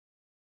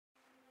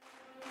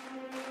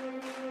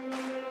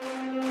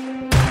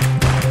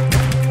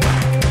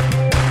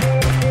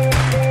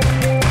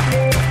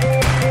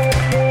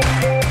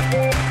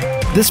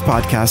This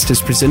podcast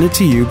is presented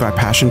to you by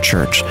Passion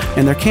Church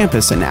and their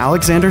campus in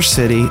Alexander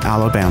City,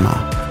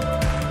 Alabama.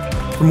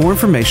 For more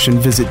information,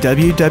 visit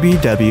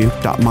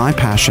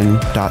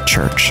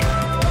www.mypassion.church.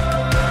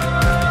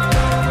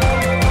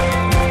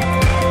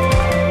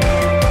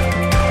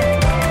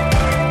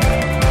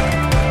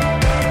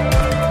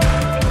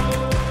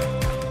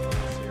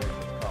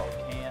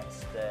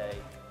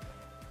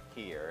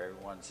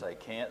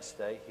 Can't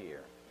stay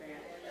here.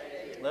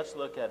 Let's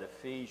look at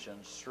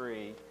Ephesians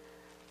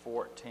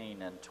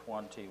 3:14 and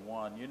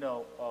 21. You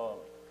know,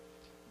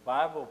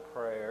 Bible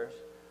prayers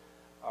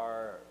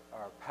are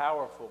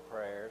powerful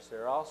prayers.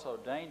 They're also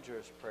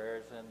dangerous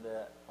prayers in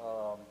that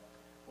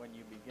when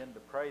you begin to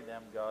pray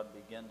them, God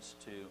begins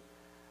to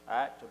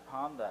act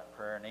upon that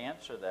prayer and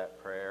answer that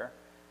prayer.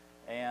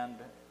 And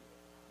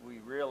we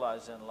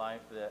realize in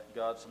life that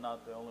God's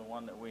not the only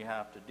one that we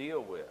have to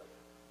deal with.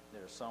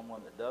 There's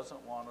someone that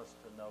doesn't want us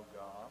to know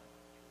God,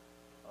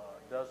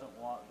 doesn't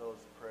want those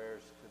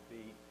prayers to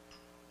be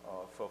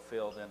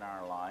fulfilled in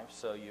our life.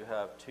 So you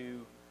have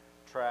two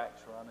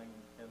tracks running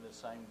in the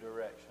same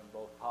direction,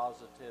 both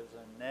positives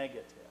and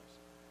negatives.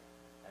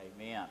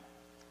 Amen.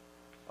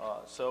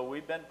 So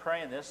we've been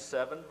praying this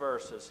 7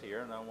 verses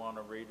here, and I want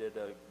to read it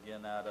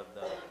again out of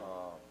the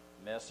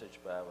Message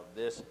Bible.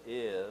 This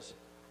is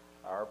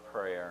our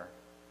prayer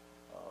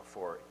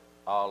for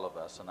all of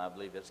us, and I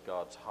believe it's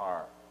God's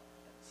heart.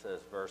 It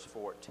says, verse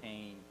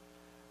 14,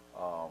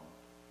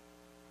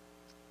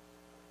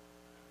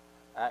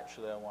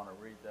 actually I want to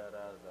read that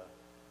out of the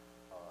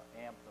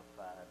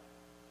Amplified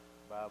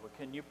Bible.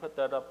 Can you put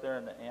that up there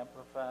in the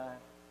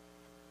Amplified?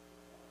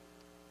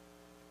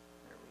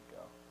 There we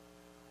go.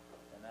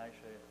 And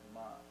actually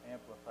my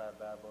Amplified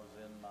Bible is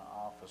in my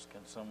office.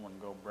 Can someone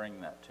go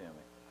bring that to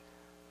me?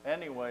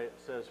 Anyway, it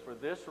says, for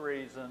this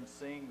reason,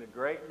 seeing the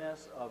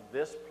greatness of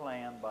this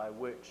plan by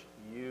which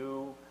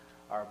you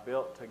are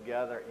built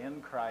together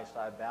in Christ,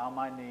 I bow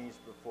my knees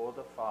before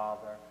the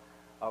Father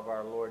of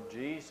our Lord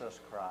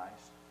Jesus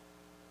Christ,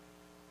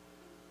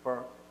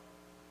 for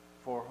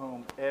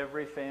whom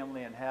every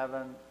family in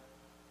heaven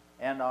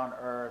and on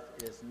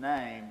earth is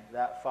named,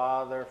 that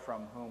Father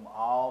from whom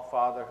all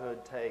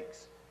fatherhood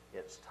takes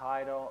its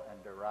title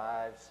and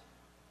derives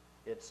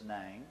its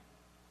name.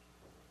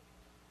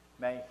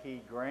 May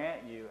He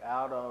grant you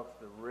out of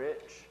the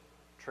rich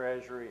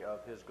treasury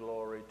of His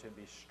glory to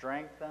be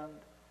strengthened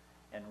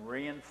and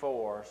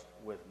reinforced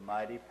with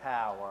mighty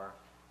power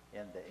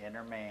in the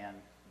inner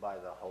man by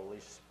the Holy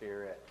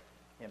Spirit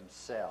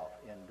Himself,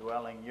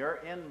 indwelling your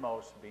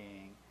inmost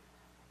being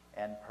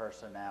and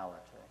personality.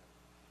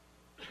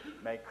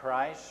 May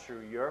Christ,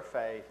 through your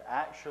faith,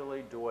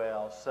 actually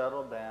dwell,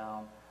 settle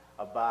down,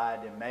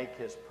 abide, and make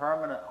His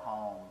permanent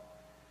home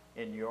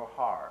in your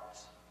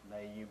hearts.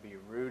 May you be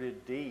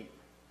rooted deep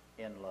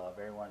in love.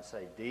 Everyone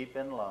say, deep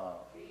in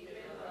love. Deep in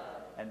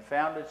love. And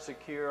founded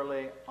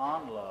securely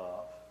on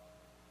love,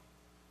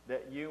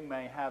 that you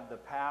may have the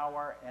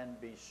power and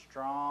be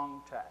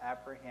strong to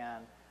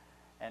apprehend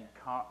and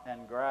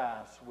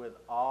grasp with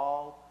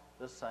all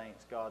the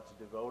saints, God's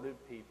devoted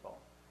people,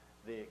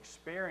 the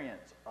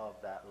experience of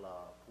that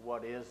love.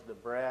 What is the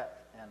breadth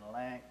and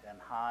length and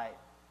height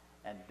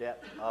and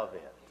depth of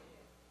it?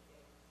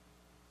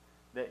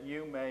 That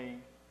you may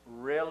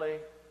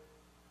really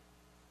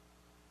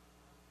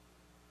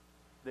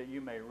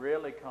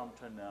come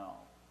to know,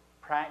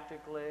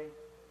 practically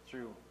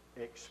through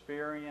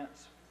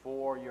experience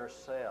for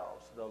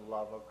yourselves, the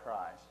love of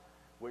Christ,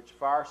 which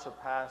far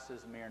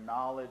surpasses mere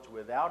knowledge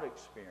without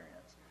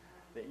experience,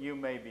 that you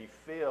may be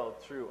filled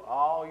through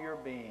all your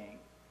being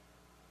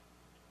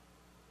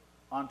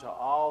unto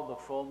all the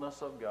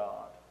fullness of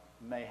God,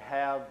 may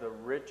have the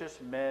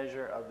richest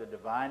measure of the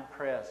divine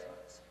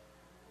presence.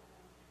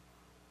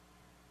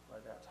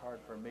 But that's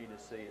hard for me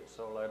to see it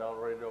so late. I'll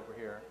read it over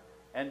here.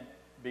 And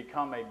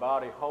become a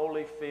body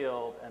wholly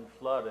filled and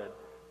flooded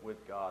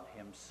with God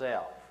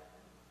Himself.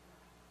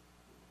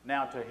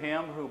 Now to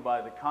Him who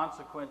by the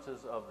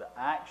consequences of the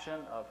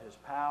action of His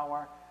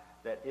power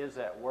that is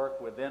at work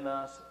within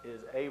us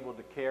is able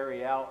to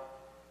carry out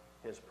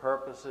His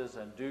purposes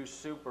and do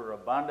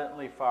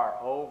superabundantly far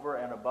over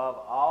and above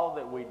all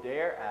that we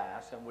dare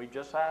ask, and we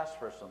just asked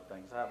for some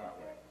things, haven't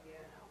we?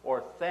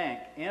 Or think,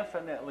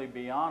 infinitely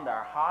beyond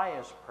our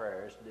highest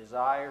prayers,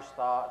 desires,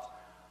 thoughts,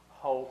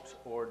 hopes,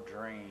 or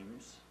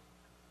dreams.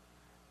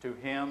 To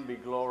Him be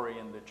glory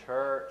in the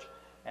church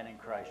and in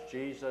Christ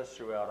Jesus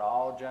throughout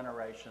all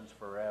generations,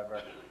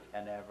 forever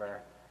and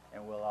ever.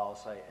 And we'll all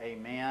say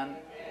amen,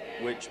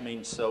 which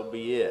means so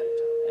be it.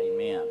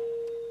 Amen.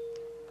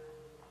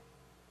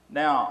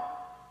 Now,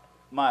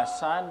 my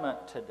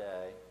assignment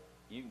today,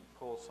 you can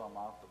pull some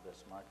off of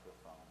this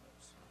microphone.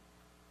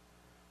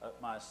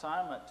 My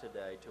assignment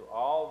today to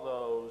all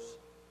those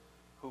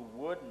who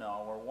would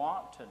know or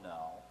want to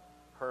know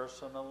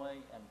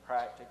personally and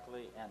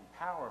practically and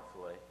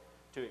powerfully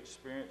to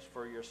experience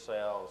for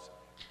yourselves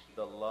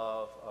the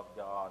love of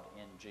God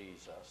in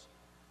Jesus.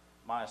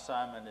 My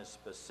assignment is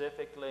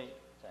specifically,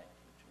 thank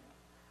you, Jim,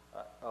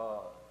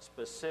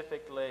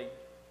 specifically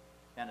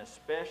and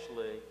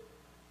especially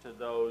to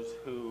those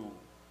who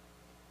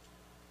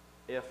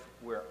if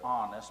we're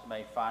honest,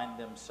 may find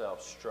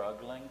themselves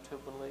struggling to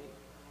believe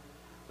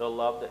the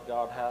love that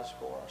God has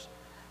for us.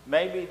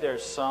 Maybe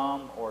there's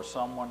some or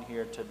someone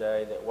here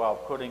today that while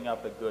putting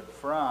up a good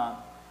front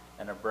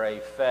and a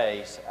brave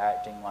face,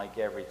 acting like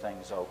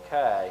everything's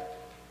okay,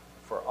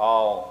 for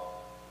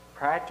all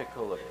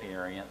practical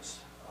appearance,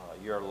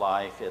 your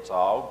life, it's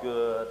all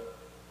good,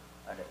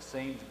 and it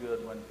seems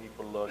good when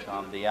people look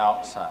on the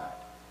outside.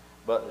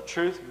 But the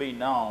truth be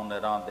known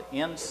that on the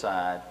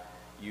inside,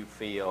 you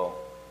feel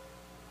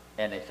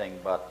anything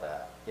but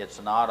that.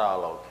 It's not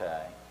all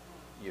okay.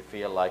 You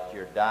feel like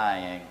you're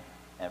dying,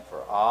 and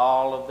for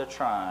all of the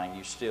trying,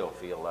 you still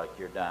feel like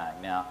you're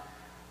dying. Now,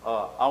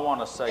 I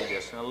want to say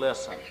this. Now,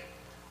 listen.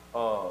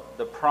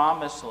 The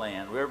promised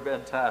land. There have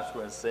been times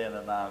when Sin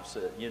and I have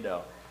said,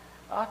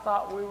 I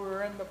thought we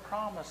were in the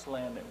promised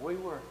land, that we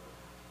were,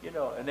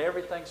 and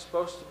everything's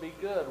supposed to be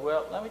good.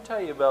 Well, let me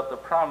tell you about the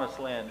promised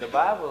land. The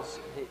Bible,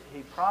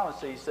 he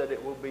promised, he said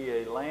it will be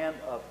a land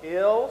of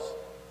hills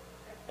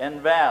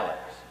and valleys.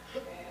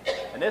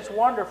 And it's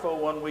wonderful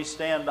when we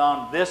stand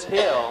on this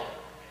hill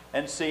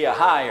and see a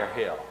higher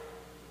hill.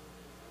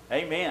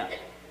 Amen.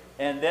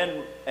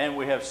 And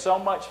we have so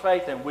much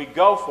faith and we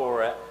go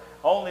for it,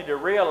 only to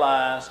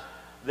realize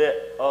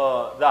that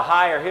the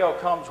higher hill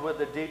comes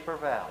with a deeper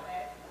valley.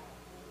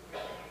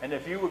 And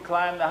if you would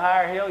climb the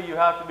higher hill, you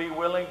have to be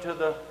willing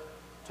to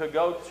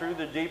go through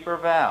the deeper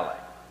valley.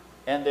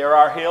 And there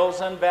are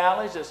hills and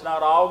valleys. It's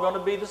not all going to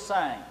be the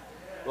same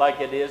like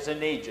it is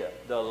in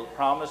Egypt. The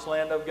promised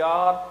land of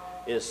God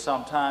is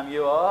sometime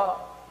you're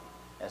up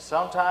and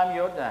sometime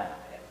you're down.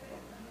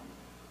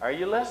 Are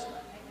you listening?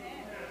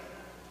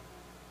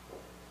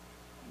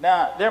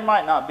 Now, there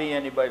might not be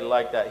anybody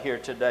like that here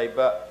today,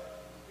 but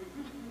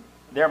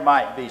there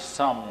might be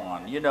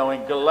someone.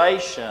 In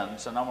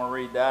Galatians, and I'm going to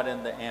read that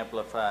in the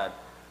Amplified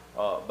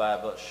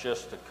Bible. It's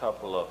just a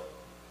couple of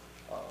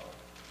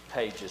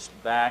pages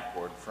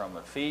backward from the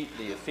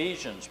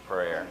Ephesians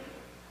prayer.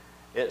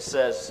 It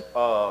says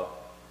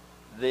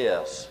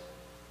this,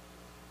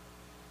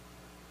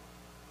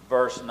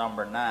 verse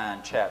number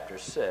 9, chapter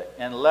 6.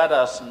 And let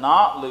us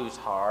not lose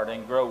heart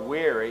and grow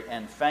weary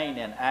and faint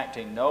in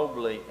acting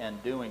nobly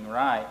and doing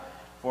right.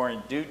 For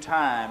in due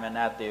time and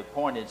at the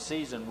appointed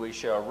season we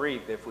shall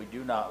reap if we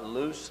do not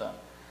loosen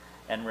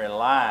and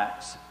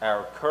relax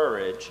our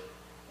courage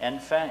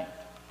and faint.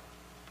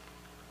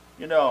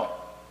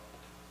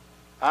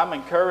 I'm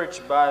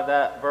encouraged by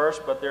that verse,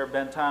 but there have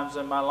been times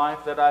in my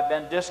life that I've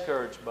been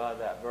discouraged by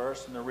that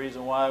verse. And the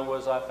reason why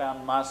was I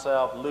found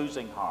myself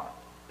losing heart,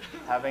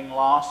 having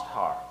lost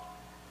heart.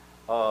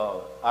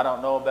 I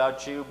don't know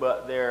about you,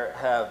 but there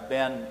have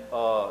been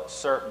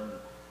certain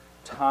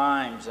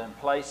times and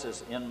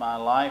places in my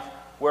life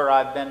where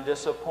I've been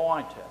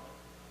disappointed.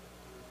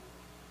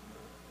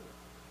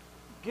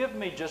 Give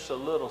me just a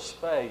little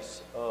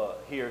space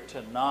here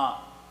to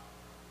not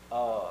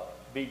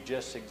be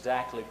just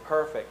exactly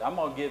perfect. I'm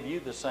going to give you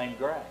the same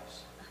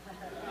grace.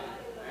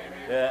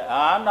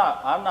 I'm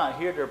not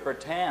here to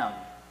pretend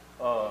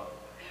that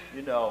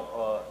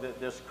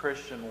this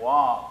Christian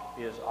walk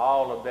is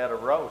all a bed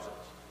of roses.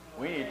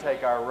 We need to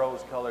take our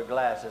rose-colored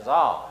glasses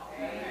off.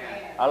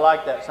 I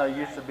like that song. It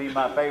used to be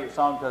my favorite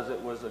song because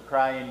it was a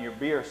Cry in Your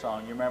Beer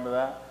song. You remember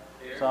that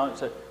song? It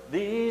said,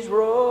 these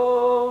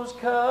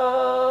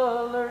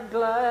rose-colored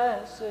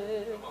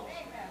glasses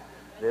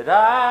that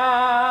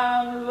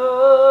I'm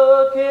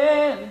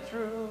looking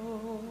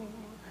through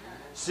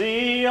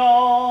see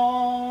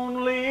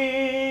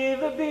only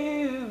the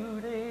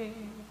beauty,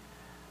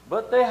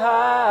 but they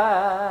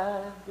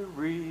hide the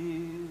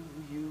real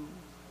you.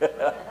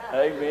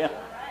 Amen.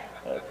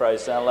 That probably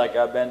sounds like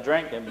I've been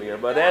drinking beer,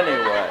 but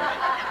anyway.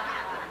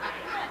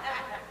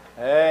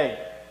 Hey,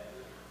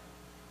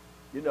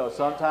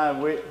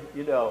 sometimes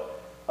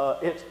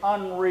it's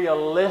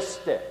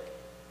unrealistic.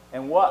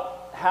 And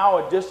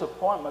how a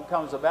disappointment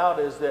comes about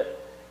is that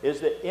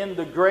in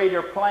the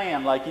greater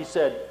plan, like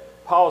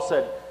Paul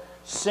said,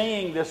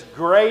 seeing this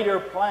greater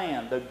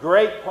plan, the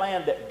great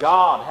plan that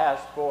God has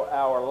for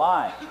our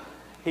life.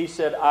 He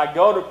said, I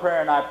go to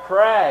prayer and I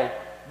pray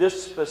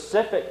this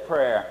specific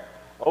prayer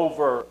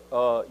over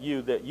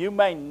you, that you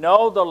may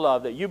know the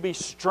love, that you be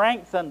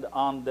strengthened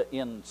on the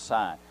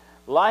inside.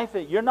 Life,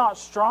 you're not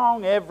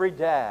strong every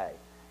day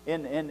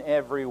in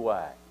every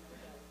way.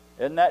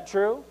 Isn't that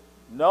true?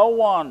 No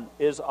one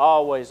is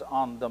always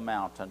on the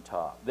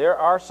mountaintop. There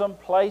are some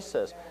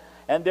places,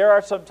 and there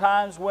are some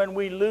times when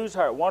we lose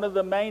heart. One of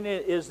the main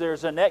is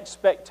there's an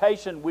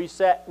expectation we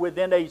set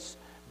within a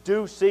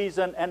due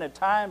season and a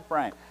time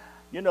frame.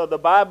 The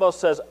Bible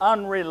says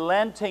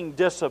unrelenting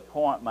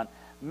disappointment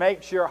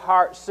makes your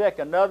heart sick.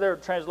 Another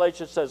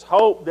translation says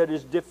hope that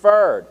is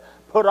deferred,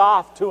 put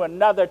off to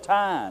another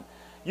time.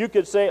 You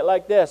could say it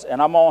like this, and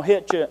I'm going to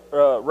hit you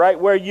right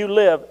where you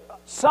live.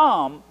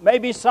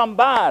 Maybe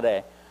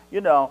somebody,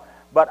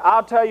 but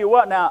I'll tell you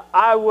what now,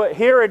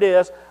 here it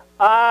is,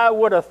 I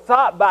would have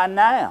thought by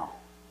now.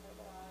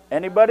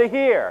 Anybody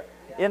here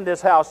in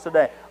this house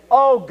today?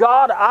 Oh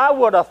God, I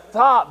would have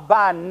thought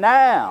by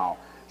now.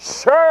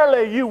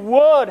 Surely you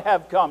would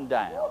have come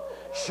down.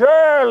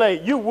 surely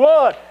you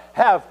would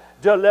have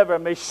delivered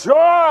me.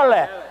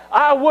 Surely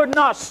I would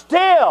not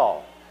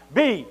still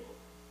be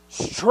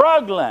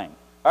struggling.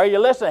 Are you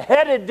listening?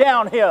 Headed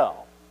downhill,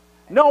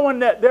 knowing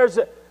that there's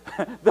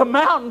the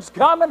mountain's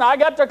coming. I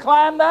got to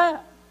climb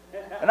that,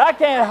 and I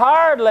can't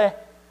hardly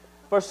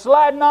for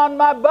sliding on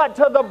my butt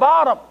to the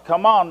bottom.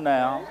 Come on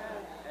now.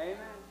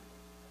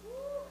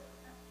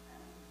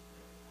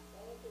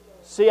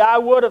 See, I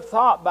would have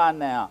thought by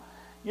now.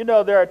 You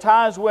know, there are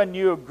times when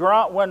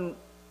when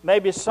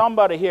maybe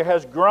somebody here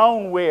has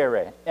grown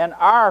weary and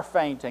are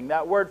fainting.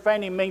 That word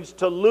fainting means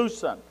to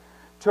loosen,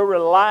 to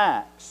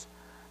relax,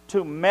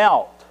 to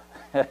melt,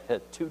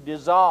 to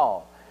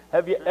dissolve.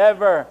 Have you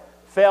ever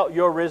felt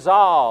your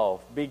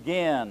resolve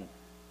begin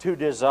to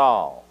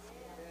dissolve?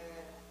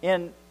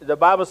 The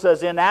Bible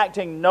says, in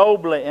acting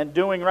nobly and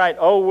doing right.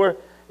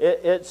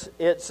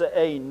 It's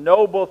a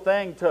noble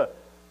thing to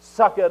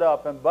suck it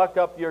up and buck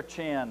up your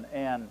chin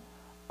and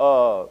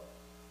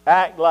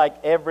act like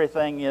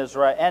everything is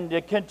right. And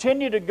to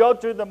continue to go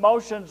through the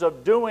motions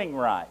of doing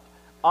right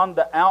on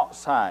the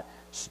outside.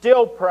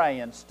 Still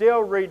praying,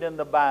 still reading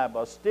the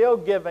Bible, still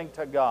giving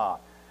to God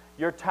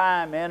your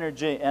time,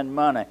 energy, and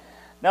money.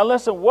 Now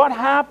listen, what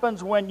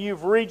happens when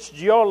you've reached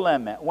your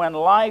limit? When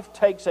life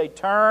takes a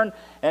turn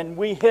and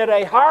we hit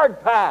a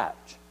hard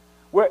patch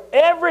where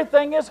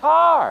everything is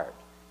hard.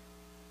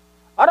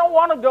 I don't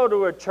want to go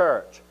to a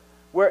church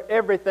where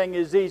everything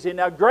is easy.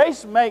 Now,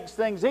 grace makes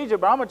things easier,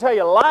 but I'm going to tell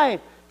you,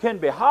 life can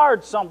be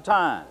hard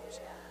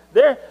sometimes.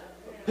 There are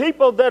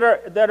people that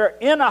are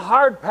in a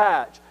hard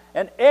patch,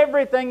 and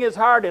everything is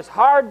hard. It's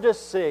hard to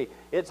see.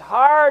 It's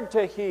hard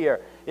to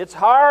hear. It's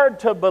hard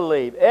to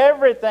believe.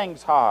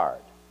 Everything's hard.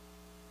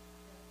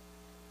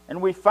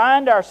 And we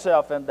find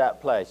ourselves in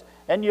that place.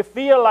 And you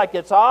feel like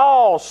it's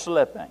all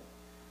slipping.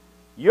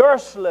 You're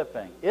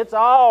slipping. It's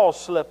all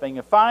slipping.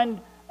 You find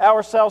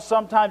ourselves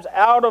sometimes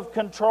out of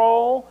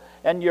control,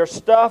 and your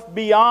stuff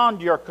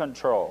beyond your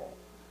control.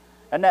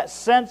 And that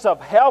sense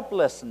of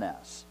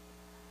helplessness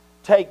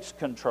takes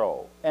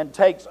control and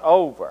takes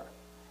over.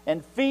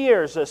 And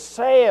fears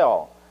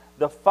assail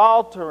the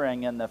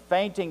faltering and the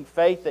fainting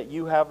faith that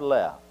you have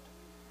left.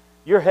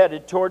 You're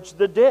headed towards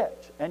the ditch.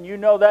 And you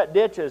know that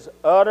ditch is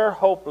utter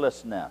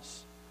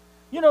hopelessness.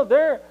 You know,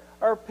 there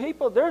are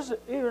people, there's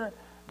even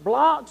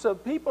blocks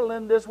of people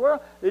in this world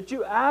that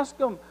you ask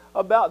them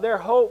about their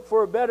hope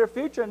for a better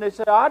future, and they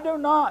say, I do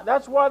not.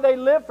 That's why they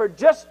live for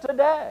just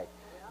today,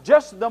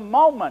 just the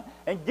moment,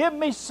 and give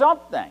me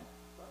something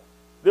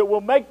that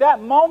will make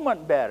that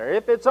moment better.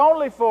 If it's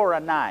only for a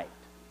night,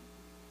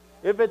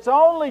 if it's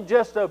only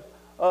just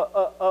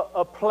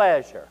a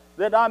pleasure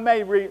that I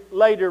may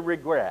later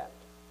regret.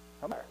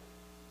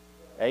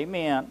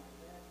 Amen.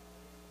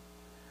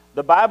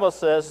 The Bible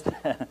says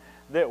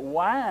that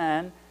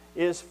wine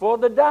is for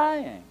the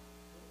dying.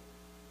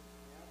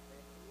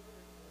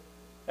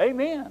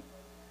 Amen.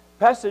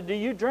 Pastor, do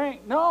you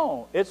drink?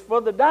 No, it's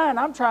for the dying.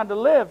 I'm trying to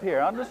live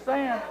here.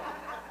 Understand?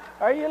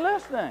 Are you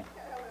listening?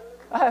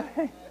 I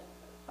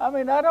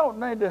mean, I don't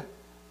need to,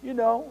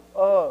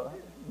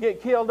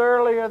 get killed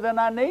earlier than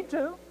I need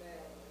to.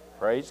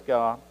 Praise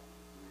God.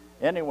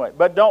 Anyway,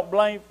 but don't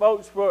blame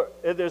folks for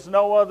if there's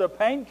no other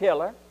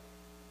painkiller.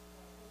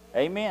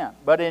 Amen.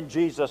 But in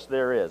Jesus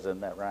there is.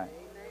 Isn't that right?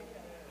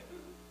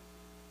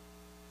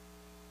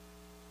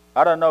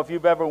 I don't know if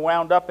you've ever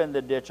wound up in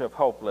the ditch of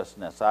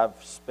hopelessness. I've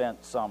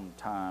spent some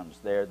times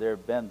there. There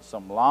have been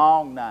some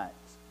long nights.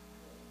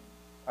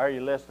 Are you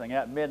listening?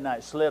 At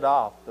midnight, slid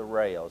off the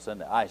rails in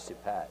the icy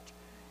patch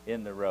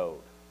in the road.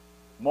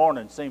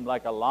 Morning seemed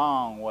like a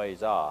long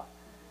ways off.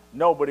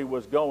 Nobody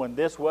was going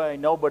this way.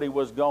 Nobody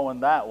was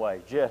going that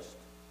way. Just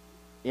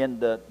in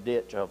the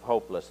ditch of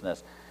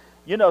hopelessness.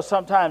 You know,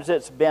 sometimes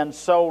it's been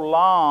so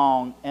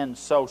long and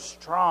so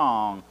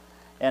strong,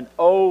 and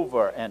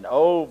over and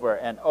over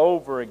and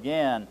over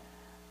again,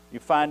 you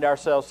find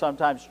ourselves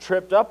sometimes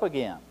tripped up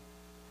again,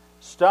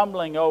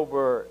 stumbling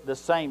over the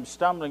same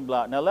stumbling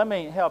block. Now let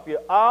me help you.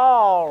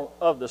 All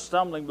of the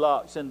stumbling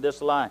blocks in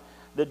this life,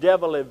 the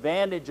devil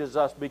advantages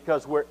us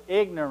because we're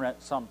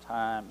ignorant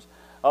sometimes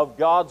of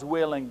God's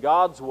will and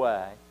God's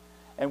way,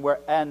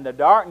 and the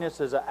darkness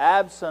is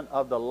absent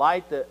of the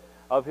light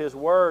of His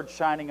Word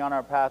shining on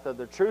our path, of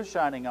the truth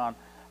shining on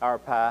our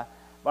path.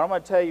 But I'm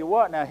going to tell you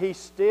what, now he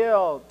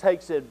still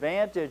takes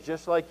advantage,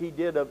 just like he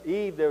did of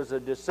Eve. There's a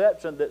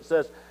deception that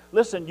says,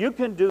 listen, you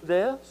can do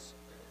this.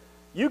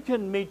 You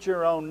can meet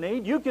your own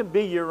need. You can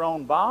be your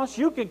own boss.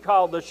 You can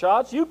call the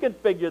shots. You can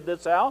figure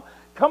this out.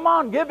 Come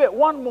on, give it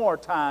one more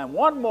time,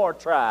 one more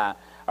try.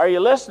 Are you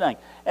listening?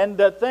 And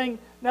the thing,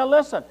 now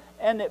listen,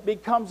 and it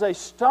becomes a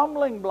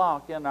stumbling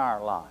block in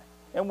our life.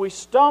 And we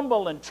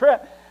stumble and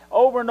trip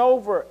over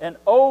and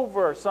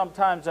over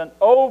sometimes, and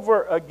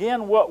over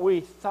again what we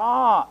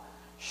thought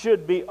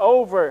should be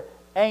over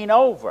ain't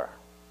over.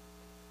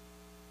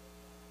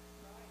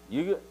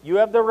 You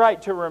have the right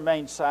to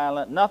remain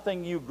silent.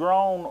 Nothing you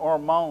groan or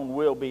moan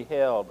will be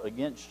held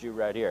against you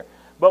right here.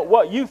 But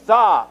what you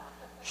thought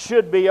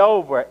should be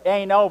over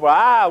ain't over.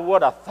 I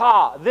would have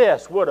thought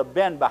this would have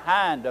been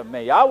behind of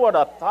me. I would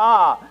have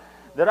thought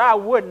that I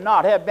would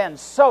not have been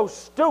so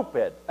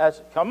stupid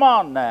as, come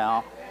on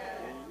now.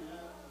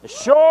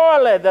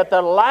 Surely that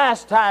the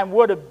last time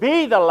would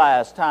be the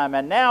last time.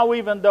 And now,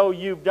 even though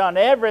you've done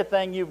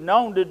everything you've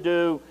known to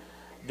do,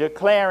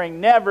 declaring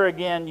never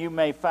again, you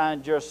may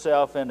find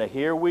yourself in a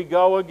here we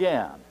go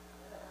again.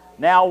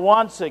 Now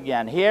once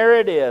again, here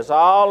it is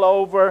all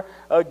over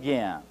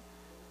again.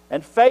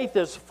 And faith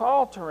is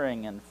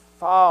faltering and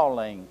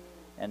falling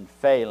and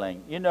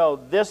failing. You know,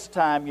 this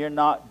time you're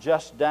not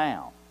just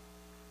down.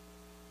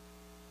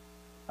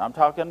 I'm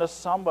talking to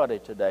somebody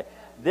today.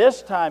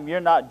 This time you're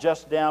not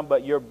just down,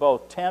 but you're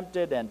both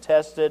tempted and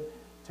tested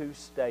to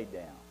stay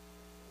down.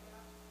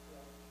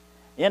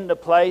 In the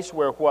place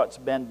where what's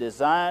been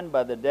designed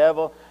by the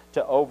devil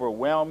to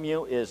overwhelm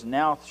you is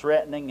now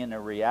threatening in a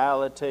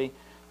reality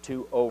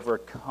to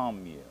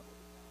overcome you.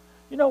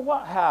 You know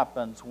what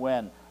happens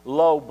when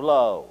low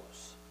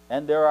blows,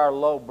 and there are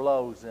low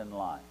blows in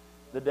life?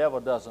 The devil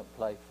doesn't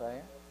play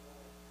fair.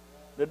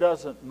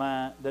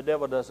 The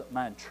devil doesn't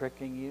mind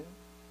tricking you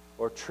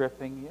or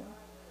tripping you.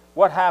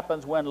 What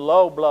happens when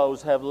low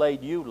blows have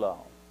laid you low?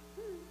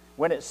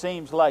 When it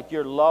seems like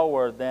you're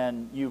lower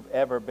than you've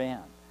ever been.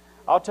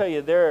 I'll tell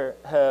you, there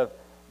have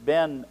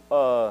been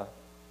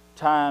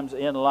times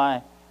in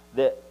life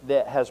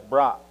that has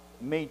brought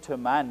me to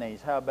my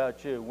knees. How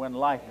about you? When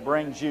life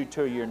brings you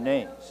to your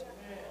knees.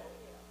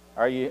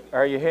 Are you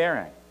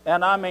hearing?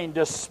 And I mean,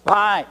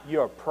 despite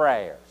your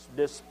prayers,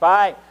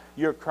 despite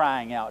your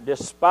crying out,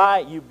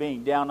 despite you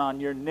being down on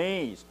your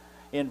knees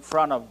in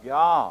front of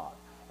God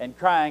and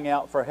crying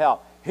out for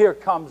help, here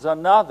comes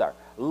another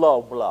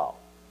low blow.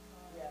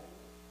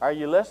 Are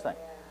you listening?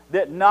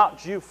 That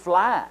knocks you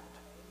flat.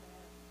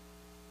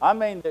 I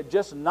mean, that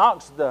just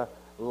knocks the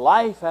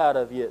life out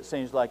of you, it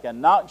seems like,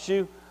 and knocks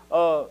you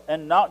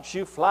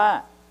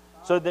flat.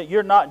 So that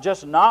you're not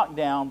just knocked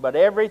down, but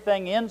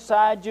everything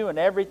inside you and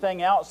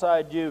everything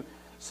outside you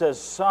says,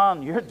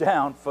 son, you're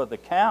down for the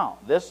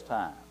count this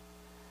time.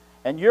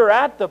 And you're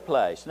at the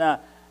place. Now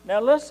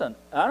listen,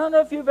 I don't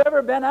know if you've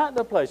ever been at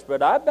the place,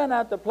 but I've been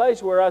at the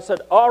place where I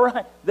said, all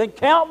right, then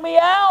count me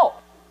out.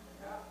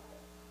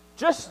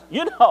 Just,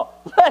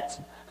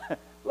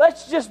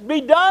 let's just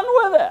be done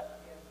with it.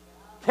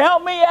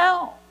 Count me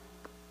out.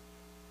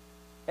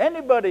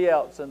 Anybody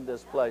else in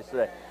this place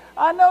today?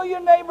 I know your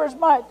neighbors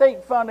might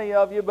think funny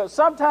of you, but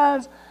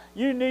sometimes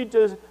you need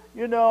to,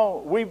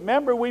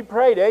 we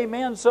prayed,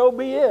 amen, so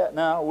be it.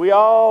 Now, we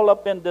all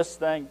up in this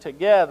thing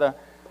together,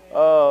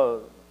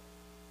 and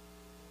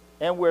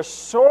we're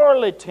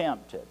sorely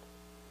tempted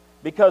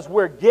because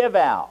we're give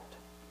out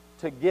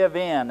to give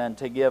in and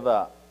to give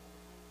up.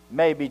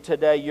 Maybe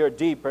today you're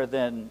deeper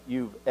than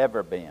you've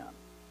ever been.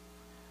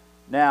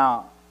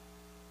 Now,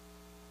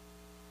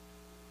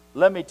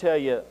 let me tell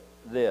you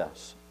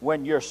this.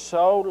 When you're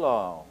so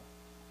low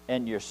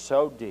and you're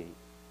so deep,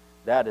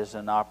 that is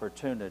an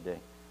opportunity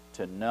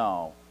to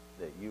know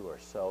that you are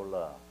so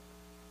loved.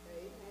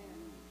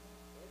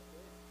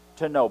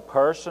 To know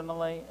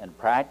personally and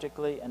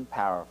practically and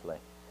powerfully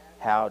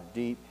how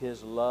deep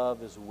His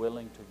love is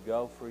willing to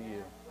go for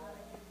you.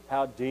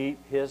 How deep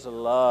His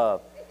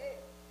love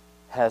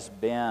has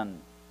been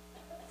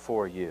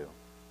for you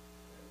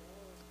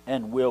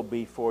and will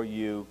be for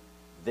you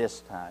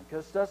this time.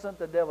 Because doesn't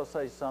the devil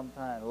say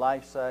sometimes,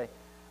 life say,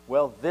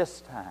 well,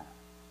 this time,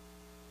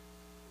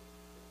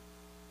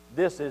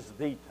 this is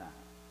the time.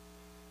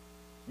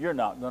 You're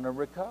not going to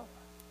recover,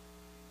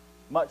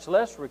 much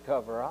less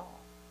recover all.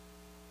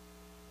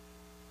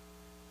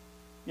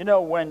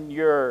 When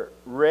you're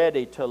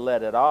ready to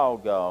let it all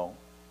go,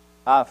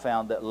 I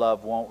found that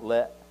love won't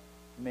let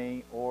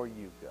me or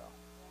you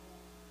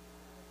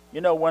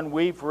go. When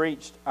we've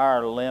reached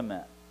our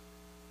limit,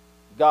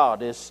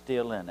 God is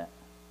still in it.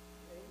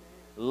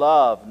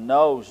 Love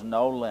knows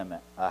no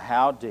limit of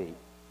how deep,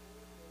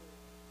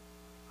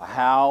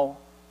 how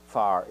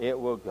far it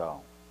will go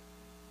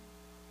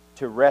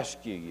to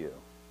rescue you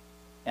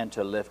and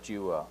to lift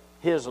you up.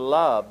 His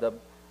love, the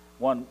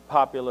one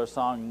popular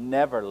song,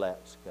 never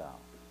lets go.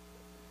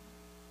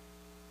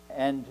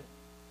 And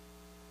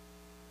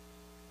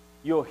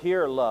you'll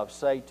hear love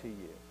say to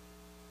you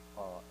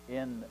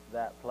in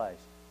that place,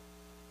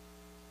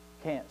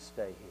 can't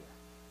stay here.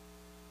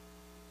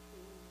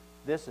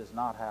 This is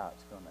not how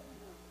it's going to end.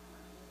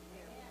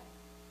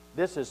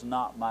 This is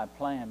not my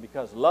plan,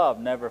 because love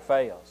never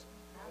fails.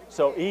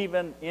 So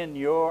even in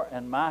your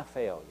and my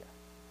failure,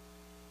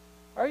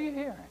 are you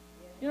hearing?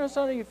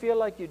 Sometimes you feel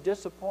like you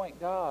disappoint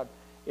God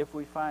if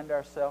we find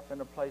ourselves in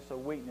a place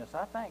of weakness.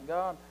 I thank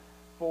God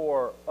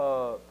for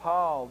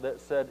Paul that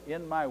said,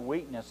 in my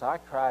weakness I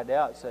cried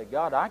out and said,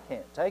 God, I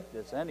can't take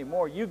this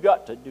anymore. You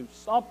got to do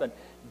something.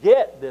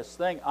 Get this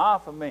thing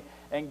off of me.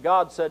 And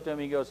God said to him,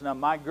 He goes, now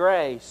my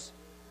grace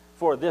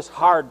for this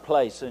hard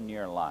place in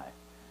your life,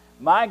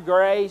 my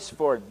grace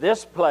for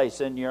this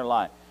place in your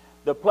life,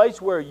 the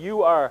place where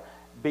you are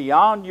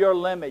beyond your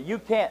limit, you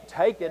can't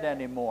take it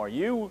anymore.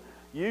 You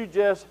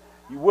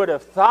would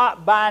have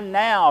thought by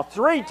now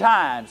 3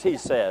 times, he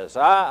says.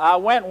 I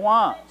went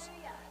once,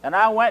 and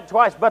I went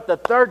twice, but the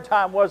third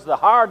time was the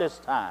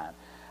hardest time.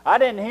 I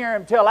didn't hear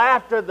Him till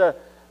after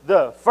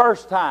the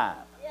first time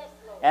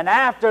and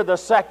after the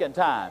second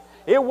time.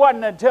 It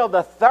wasn't until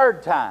the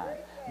third time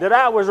that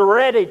I was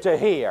ready to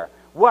hear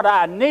what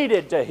I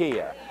needed to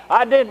hear.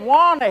 I didn't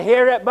want to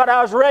hear it, but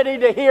I was ready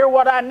to hear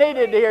what I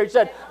needed to hear. He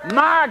said,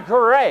 my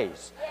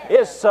grace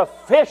is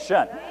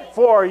sufficient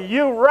for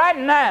you right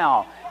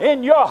now,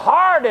 in your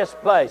hardest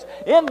place,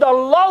 in the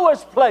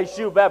lowest place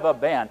you've ever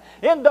been,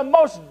 in the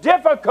most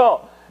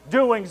difficult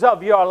doings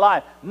of your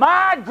life.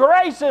 My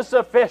grace is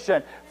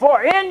sufficient,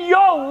 for in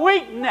your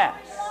weakness,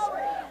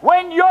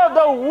 when you're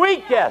the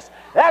weakest,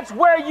 that's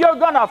where you're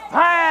going to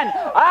find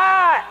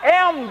I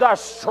am the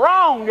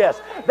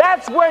strongest.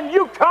 That's when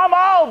you come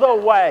all the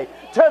way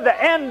to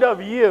the end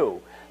of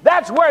you.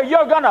 That's where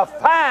you're going to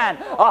find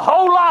a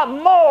whole lot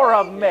more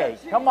of me.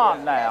 Come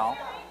on now.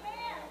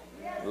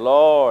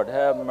 Lord,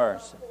 have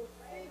mercy.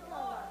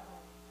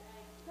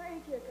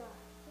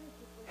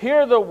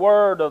 Hear the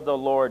word of the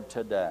Lord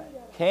today.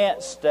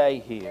 Can't stay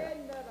here.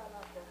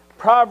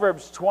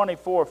 Proverbs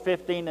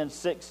 24:15 and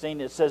 16,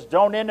 it says,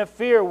 don't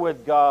interfere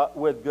with God,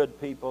 with good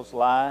people's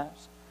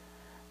lives.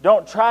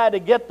 Don't try to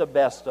get the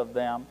best of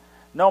them.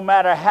 No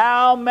matter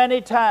how many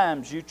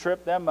times you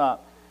trip them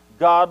up.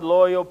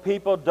 God-loyal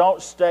people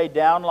don't stay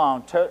down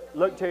long.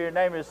 Look to your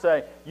neighbor and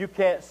say, you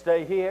can't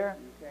stay here.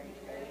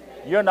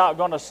 You're not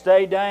going to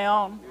stay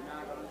down.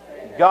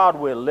 God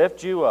will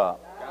lift you up.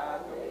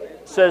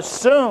 It says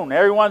soon.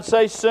 Everyone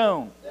say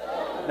soon.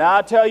 Now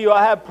I tell you,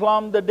 I have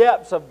plumbed the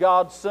depths of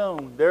God's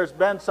soon. There's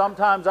been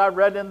sometimes I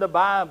read in the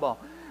Bible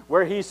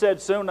where He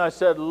said soon. I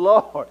said,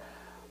 Lord,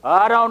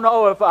 I don't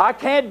know if I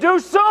can't do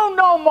soon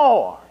no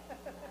more.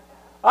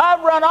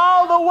 I've run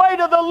all the way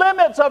to the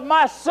limits of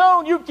my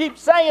soon. You keep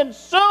saying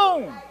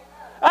soon.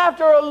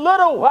 After a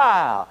little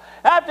while,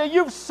 after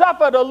you've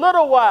suffered a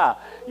little while.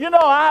 You know,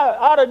 I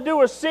ought to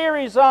do a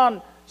series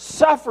on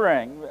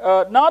suffering.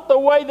 Not the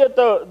way that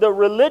the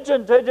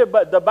religion did it,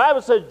 but the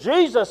Bible says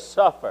Jesus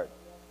suffered.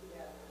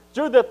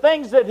 Through the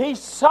things that He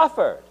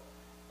suffered,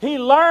 He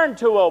learned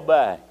to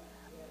obey.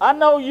 I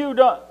know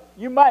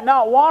you might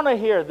not want to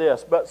hear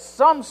this, but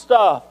some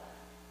stuff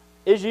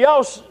is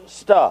your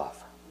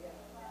stuff.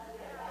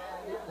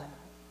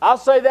 I'll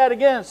say that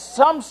again.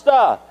 Some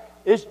stuff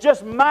is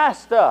just my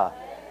stuff.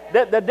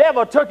 That the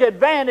devil took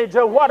advantage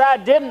of what I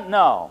didn't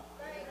know.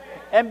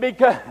 And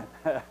because,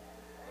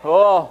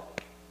 oh,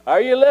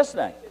 are you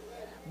listening?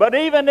 But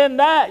even in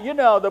that, you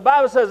know, the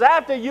Bible says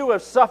after you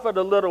have suffered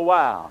a little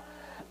while,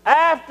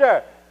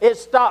 after it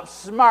stops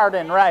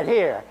smarting right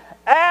here,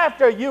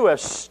 after you have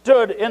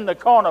stood in the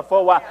corner for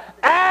a while,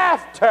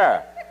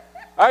 after,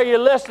 are you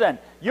listening?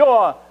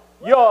 Your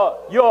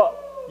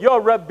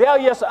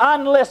rebellious,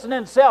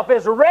 unlistening self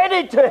is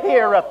ready to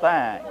hear a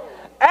thing.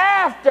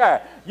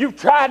 After you've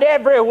tried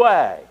every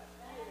way,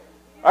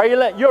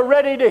 you're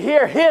ready to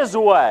hear His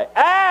way.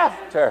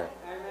 After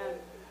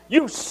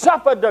you've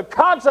suffered the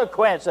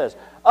consequences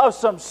of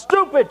some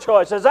stupid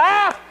choices,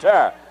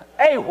 after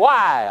a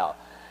while.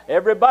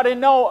 Everybody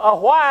know a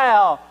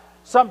while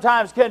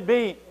sometimes can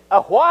be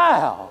a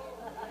while.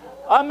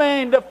 I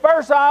mean, the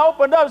first I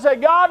opened up and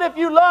said, God, if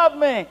you love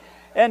me.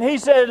 And He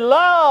said,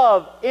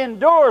 love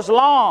endures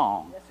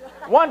long.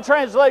 One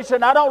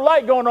translation, I don't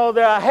like going over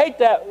there. I hate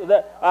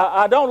that.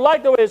 I don't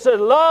like the way it says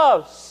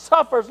love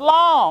suffers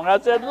long. I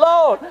said,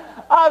 Lord,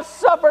 I've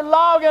suffered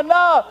long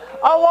enough.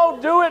 I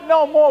won't do it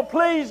no more.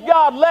 Please,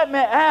 God, let me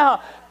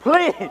out.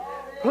 Please,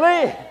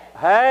 please.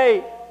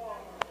 Hey.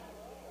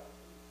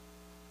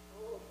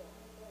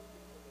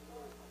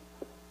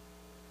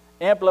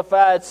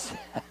 Amplified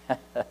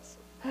says,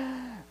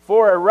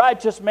 for a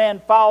righteous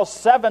man falls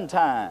 7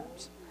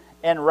 times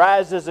and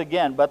rises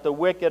again, but the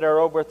wicked are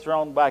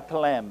overthrown by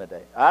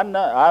calamity.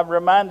 I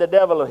remind the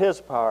devil of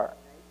his part.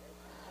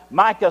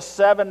 Micah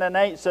 7 and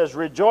 8 says,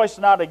 rejoice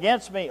not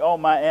against me, O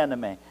my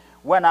enemy.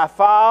 When I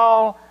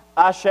fall,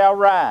 I shall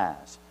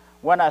rise.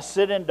 When I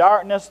sit in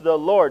darkness, the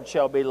Lord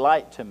shall be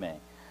light to me.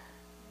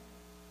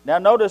 Now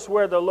notice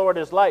where the Lord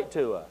is light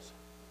to us.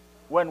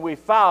 When we've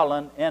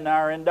fallen and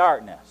are in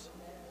darkness.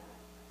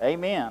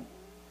 Amen.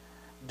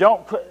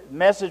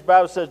 Message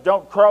Bible says,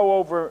 don't crow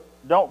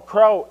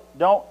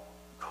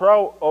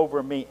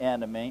over me,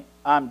 enemy.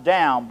 I'm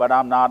down, but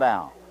I'm not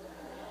out.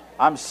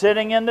 I'm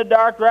sitting in the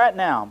dark right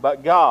now,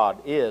 but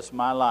God is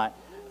my light.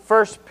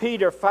 1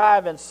 Peter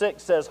 5 and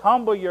 6 says,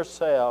 humble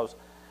yourselves,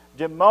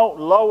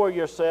 lower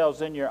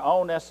yourselves in your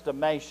own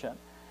estimation,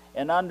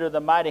 and under the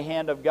mighty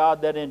hand of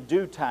God, that in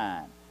due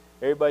time,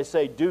 everybody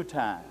say due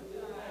time.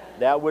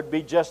 That would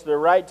be just the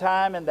right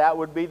time, and that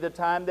would be the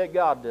time that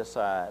God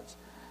decides,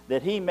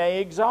 that He may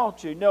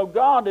exalt you. No,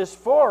 God is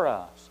for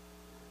us,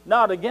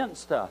 not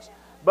against us.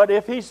 But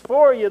if He's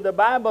for you, the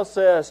Bible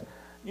says,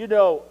 you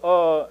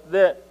know,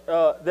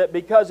 that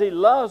because He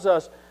loves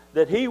us,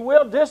 that He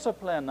will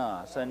discipline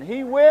us, and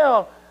He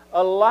will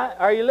allow.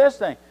 Are you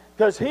listening?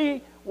 Because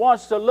He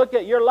wants to look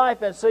at your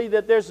life and see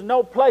that there's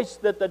no place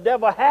that the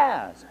devil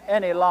has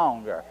any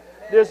longer.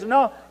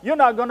 You're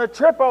not going to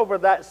trip over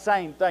that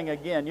same thing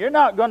again. You're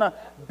not going to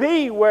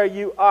be where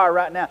you are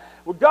right now.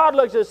 Well, God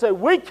looks at it and says,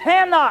 we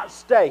cannot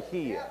stay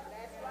here.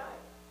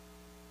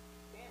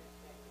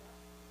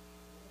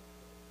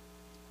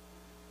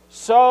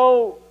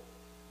 So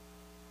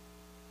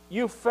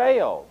you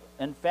failed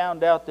and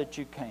found out that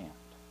you can't.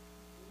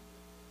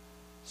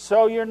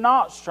 So you're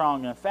not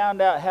strong and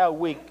found out how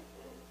weak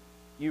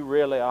you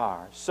really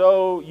are.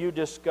 So you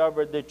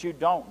discovered that you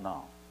don't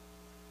know.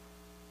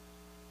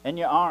 And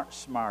you aren't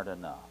smart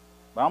enough.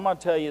 But I'm going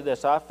to tell you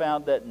this. I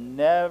found that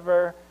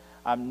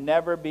I'm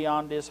never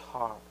beyond His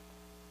heart.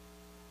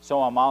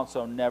 So I'm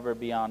also never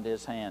beyond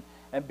His hand.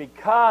 And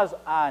because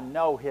I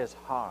know His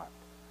heart,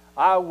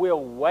 I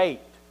will wait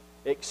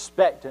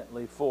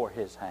expectantly for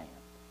His hand.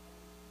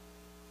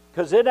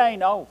 Because it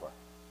ain't over.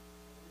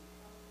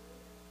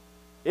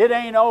 It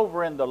ain't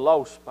over in the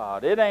low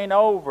spot. It ain't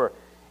over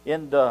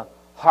in the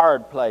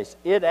hard place.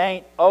 It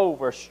ain't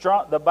over.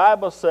 The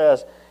Bible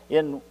says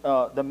in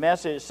the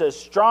Message, it says,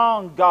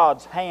 strong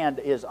God's hand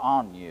is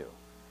on you.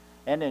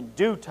 And in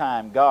due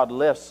time, God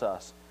lifts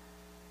us.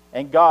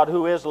 And God,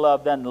 who is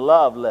love, then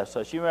love lifts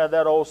us. You remember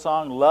that old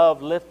song,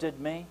 Love Lifted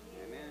Me?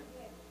 Amen.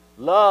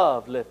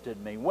 Love lifted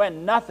me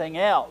when nothing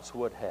else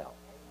would help.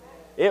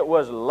 It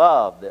was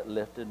love that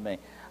lifted me.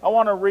 I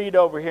want to read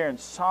over here in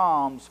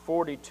Psalms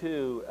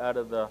 42 out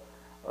of the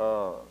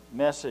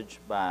Message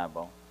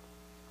Bible.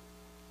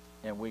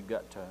 And we've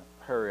got to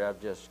hurry.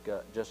 I've just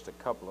got just a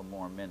couple of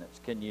more minutes.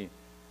 Can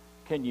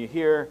you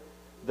hear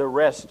the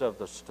rest of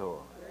the story?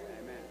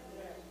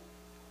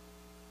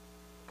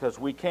 Because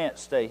we can't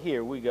stay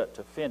here. We got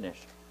to finish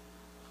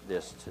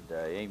this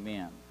today.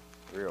 Amen.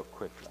 Real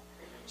quickly.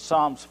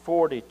 Psalms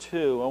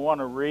 42. I want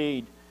to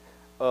read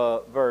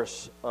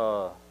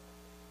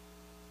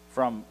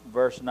from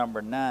verse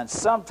number 9.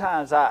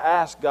 Sometimes I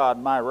ask God,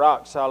 my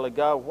rock solid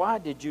God, why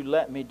did you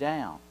let me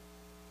down?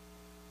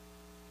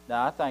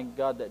 Now I thank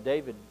God that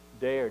David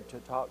dared to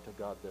talk to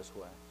God this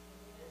way.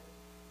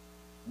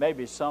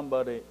 Maybe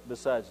somebody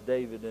besides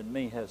David and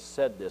me has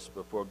said this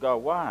before. God,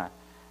 why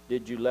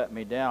did you let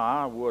me down?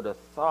 I would have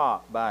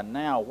thought by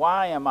now,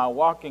 why am I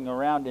walking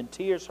around in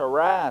tears,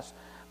 harassed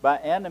by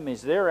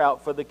enemies? They're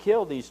out for the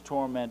kill, these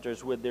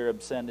tormentors with their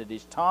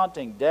obscenities,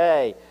 taunting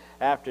day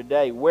after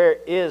day. Where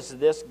is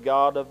this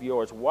God of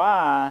yours?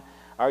 Why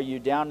are you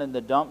down in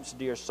the dumps,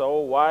 dear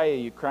soul? Why are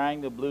you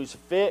crying the blues?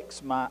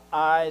 Fix my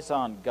eyes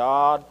on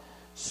God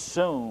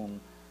soon.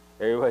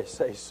 Everybody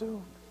say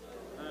soon.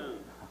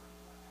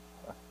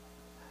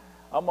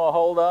 I'm going to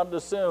hold on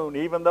to soon,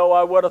 even though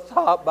I would have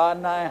thought by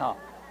now.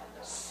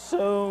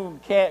 Soon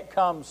can't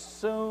come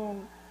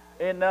soon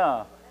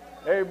enough.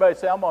 Everybody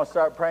say, I'm going to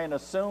start praying a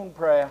soon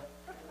prayer.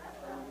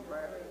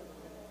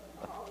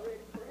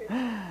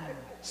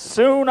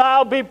 Soon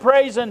I'll be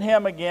praising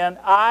Him again.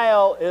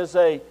 I'll is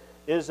a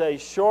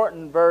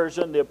shortened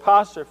version. The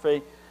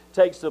apostrophe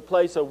takes the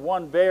place of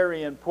one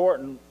very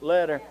important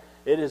letter.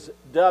 It is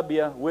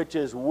W, which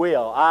is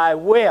will. I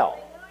will.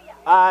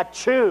 I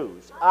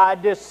choose. I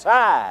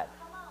decide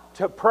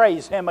to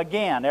praise Him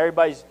again.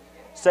 Everybody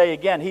say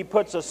again, He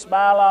puts a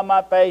smile on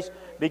my face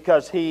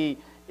because He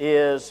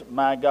is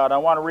my God. I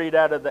want to read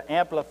out of the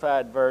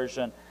Amplified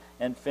Version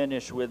and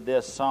finish with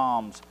this,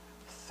 Psalms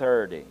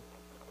 30.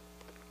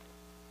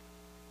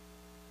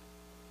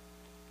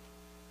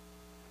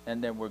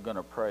 And then we're going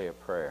to pray a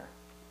prayer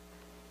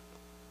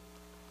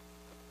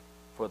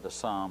for the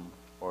some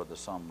or the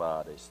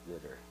somebodies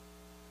that are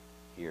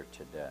here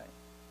today.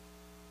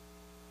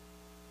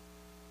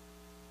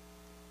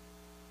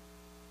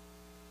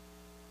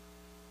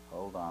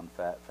 Hold on,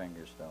 fat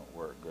fingers don't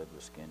work good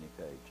with skinny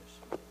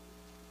pages.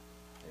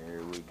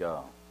 Here we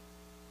go.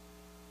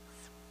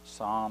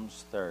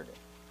 Psalms 30.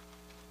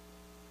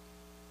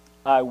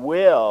 I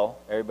will,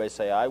 everybody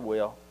say I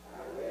will.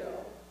 I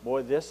will.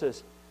 Boy,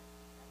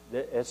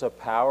 it's a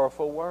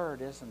powerful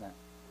word, isn't it?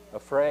 A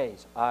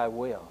phrase, I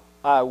will.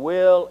 I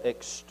will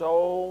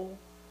extol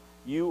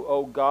you,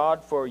 O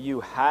God, for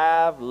you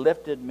have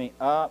lifted me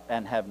up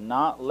and have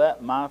not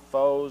let my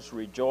foes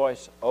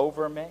rejoice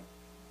over me.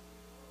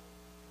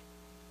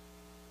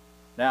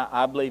 Now,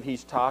 I believe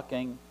he's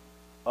talking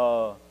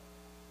forward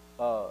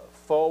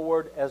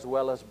as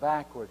well as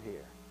backward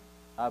here.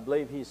 I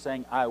believe he's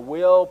saying, I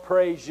will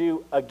praise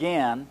you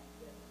again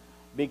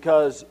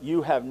because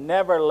you have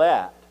never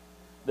let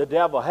the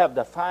devil have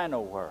the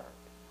final word.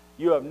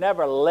 You have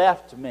never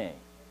left me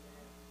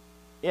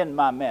in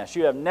my mess.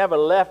 You have never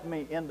left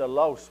me in the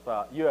low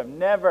spot. You have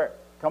never,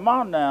 come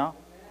on now.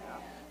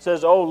 It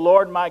says, oh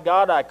Lord my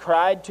God, I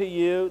cried to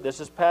you. This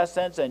is past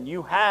tense, and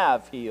you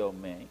have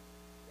healed me.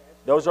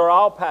 Those are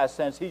all past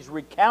tense. He's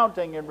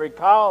recounting and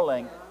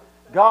recalling.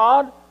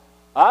 God,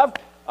 I've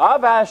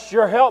asked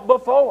your help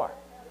before.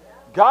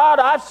 God,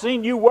 I've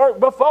seen you work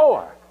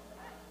before.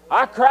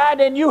 I cried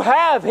and you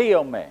have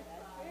healed me.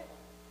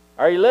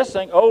 Are you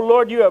listening? Oh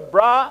Lord, you have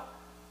brought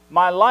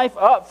my life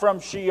up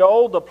from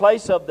Sheol, the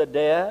place of the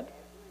dead.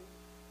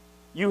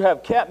 You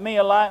have kept me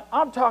alive.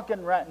 I'm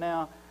talking right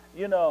now,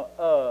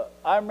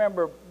 I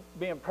remember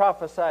being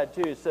prophesied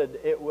to. It said,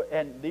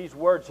 and these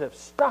words have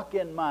stuck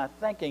in my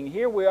thinking.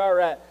 Here we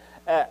are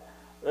at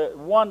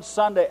one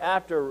Sunday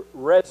after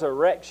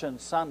Resurrection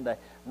Sunday.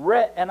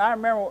 And I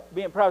remember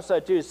being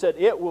prophesied to. It said,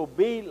 it will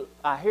be,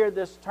 I hear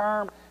this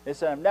term. It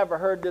said, I've never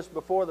heard this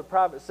before. The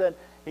prophet said,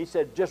 He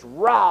said, just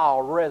raw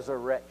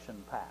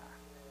resurrection power.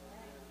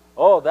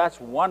 Oh, that's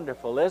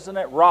wonderful, isn't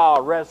it? Raw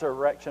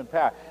resurrection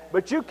power.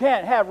 But you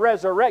can't have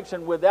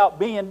resurrection without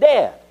being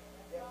dead.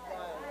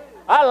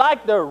 I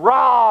like the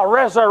raw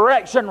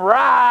resurrection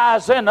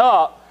rising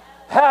up.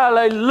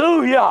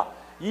 Hallelujah.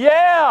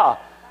 Yeah.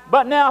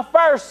 But now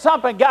first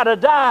something got to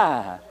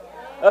die.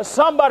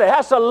 Somebody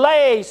has to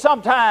lay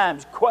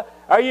sometimes.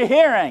 Are you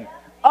hearing?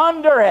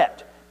 Under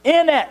it,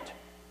 in it,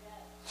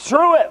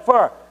 through it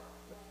for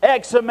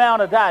X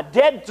amount of time.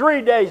 Dead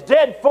 3 days,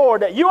 dead 4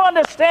 days. You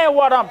understand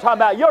what I'm talking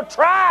about. Your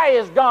try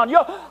is gone.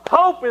 Your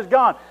hope is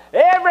gone.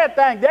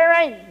 Everything. There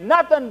ain't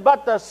nothing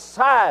but the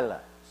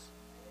silence.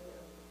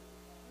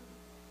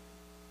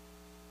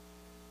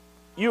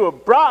 You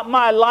have brought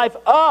my life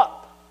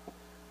up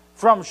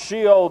from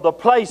Sheol, the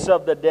place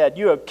of the dead.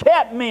 You have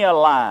kept me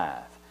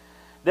alive,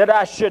 that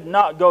I should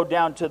not go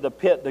down to the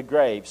pit, the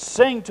grave.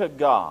 Sing to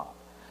God.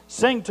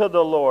 Sing to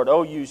the Lord,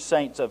 O you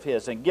saints of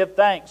His, and give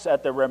thanks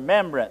at the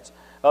remembrance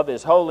of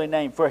His holy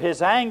name. For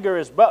His anger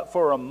is but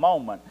for a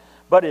moment,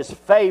 but His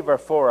favor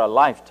for a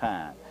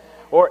lifetime.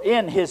 Or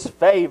in His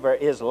favor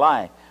is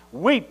life.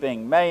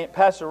 Weeping may,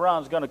 Pastor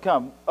Ron's going to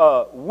come,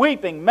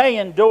 weeping may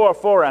endure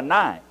for a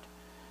night,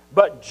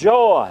 but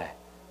joy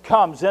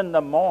comes in the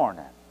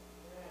morning.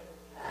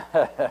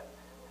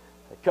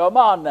 Come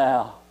on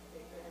now.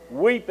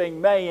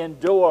 Weeping may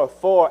endure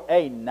for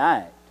a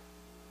night,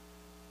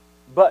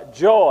 but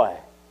joy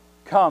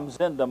comes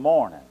in the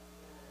morning.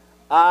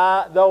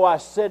 Though I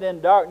sit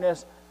in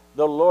darkness,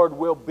 the Lord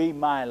will be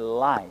my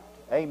light.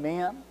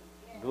 Amen?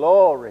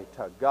 Glory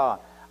to God.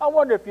 I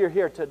wonder if you're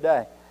here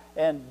today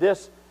and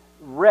this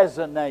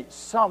resonates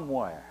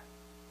somewhere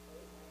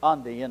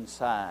on the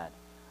inside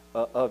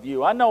of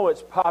you. I know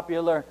it's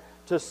popular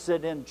to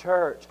sit in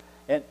church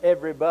and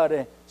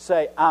everybody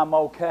say, I'm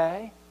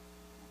okay.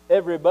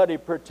 Everybody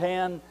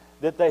pretend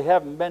that they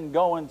haven't been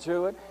going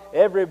through it.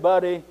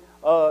 Everybody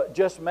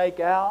just make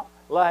out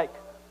like,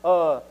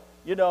 well,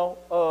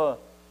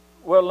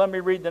 let me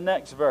read the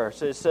next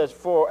verse. It says,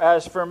 for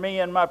as for me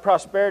and my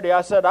prosperity,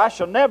 I said, I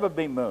shall never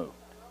be moved.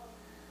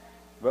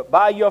 But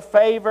by your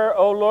favor,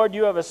 O Lord,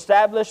 you have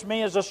established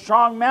me as a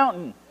strong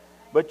mountain.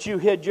 But you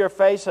hid your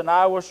face, and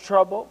I was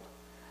troubled.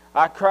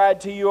 I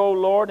cried to you, O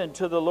Lord, and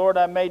to the Lord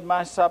I made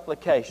my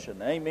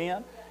supplication.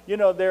 Amen. You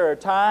know, there are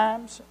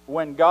times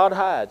when God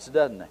hides,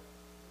 doesn't He?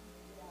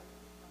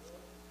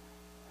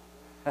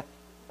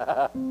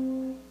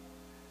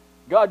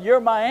 God,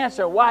 you're my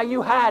answer. Why are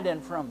you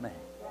hiding from me?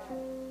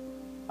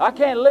 I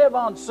can't live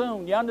on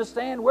soon. You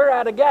understand? We're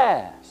out of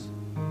gas.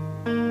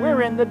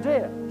 We're in the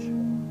ditch.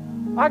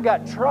 I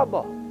got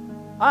trouble.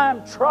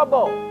 I'm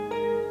troubled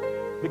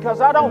because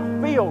I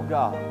don't feel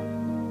God.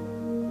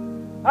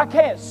 I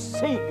can't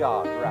see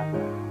God right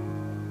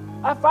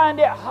now. I find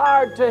it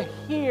hard to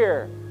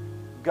hear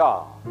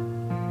God.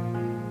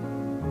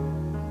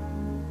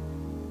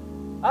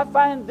 I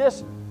find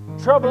this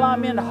trouble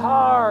I'm in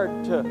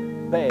hard to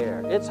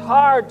bear. It's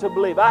hard to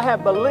believe. I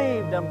have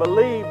believed and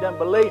believed and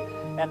believed,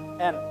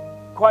 and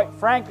quite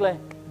frankly,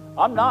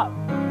 I'm not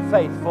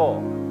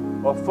faithful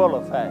or full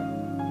of faith.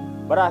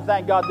 But I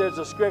thank God there's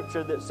a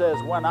scripture that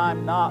says when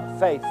I'm not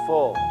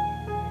faithful,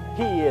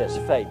 He is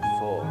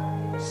faithful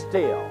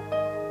still.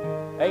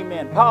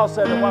 Amen. Paul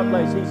said in one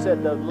place, he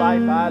said, the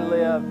life I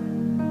live,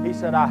 he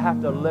said, I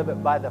have to live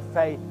it by the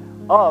faith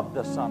of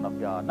the Son of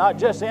God. Not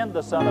just in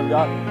the Son of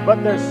God,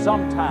 but there's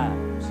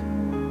sometimes.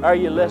 Are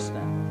you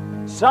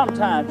listening?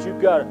 Sometimes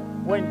you've got to,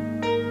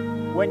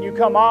 when you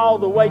come all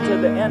the way to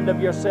the end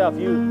of yourself,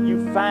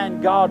 you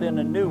find God in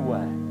a new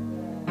way.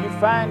 You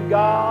find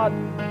God,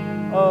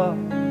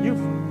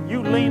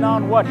 you lean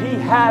on what He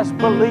has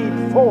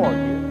believed for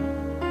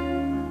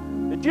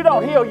you. That you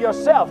don't heal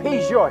yourself,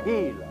 He's your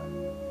healer.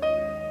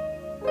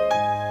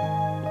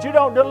 You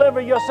don't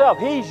deliver yourself,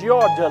 He's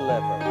your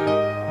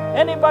deliverer.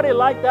 Anybody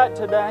like that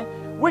today?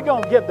 We're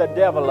going to give the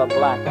devil a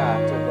black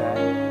eye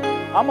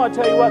today. I'm going to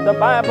tell you what the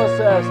Bible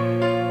says.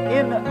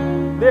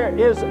 There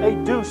is a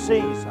due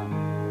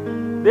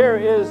season. There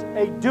is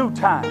a due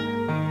time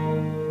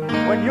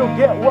when you'll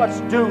get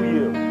what's due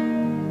you.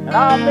 And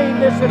I mean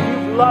this, if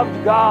you've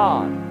loved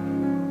God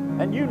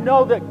and you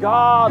know that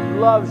God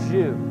loves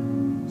you.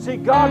 See,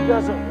 God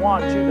doesn't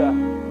want you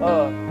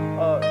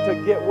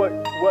to get what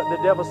the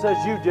devil says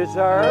you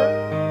deserve.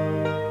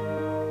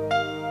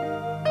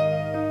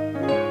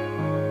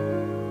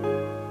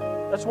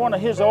 That's one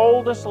of his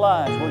oldest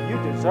lies. Well, you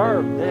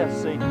deserve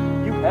this. See,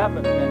 you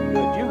haven't been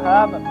good. You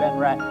haven't been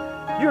right.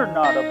 You're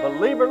not a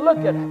believer. Look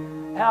at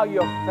how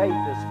your faith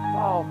is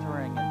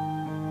faltering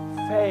and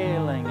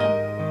failing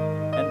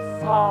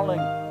and falling.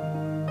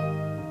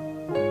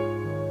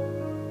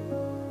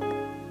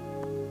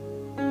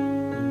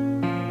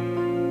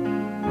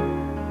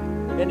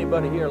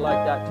 Anybody here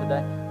like that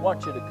today? I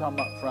want you to come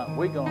up front.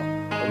 We're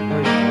going to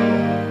agree.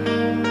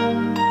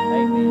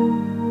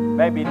 Amen.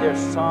 Maybe there's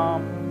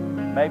some.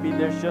 Maybe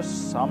there's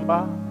just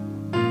somebody.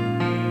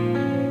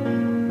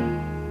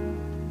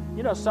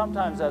 You know,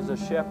 sometimes as a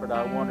shepherd,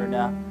 I wonder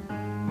now,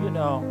 you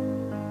know,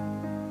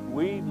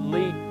 we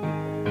lead,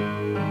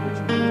 which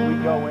means we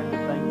go into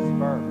things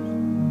verse.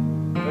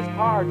 It's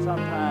hard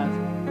sometimes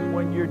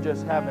when you're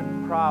just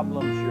having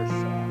problems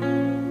yourself.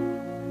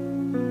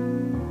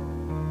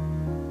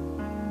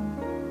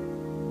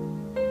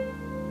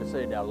 You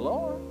say, now,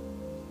 Lord,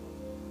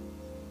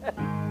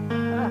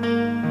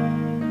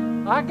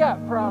 I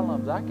got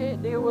problems. I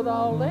can't deal with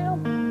all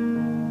them.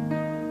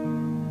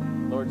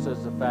 The Lord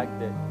says the fact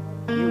that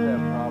you have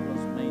problems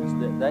means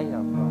that they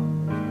have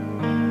problems.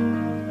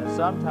 And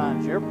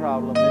sometimes your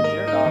problem is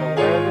you're not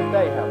aware that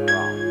they have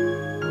problems.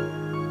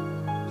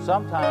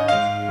 Sometimes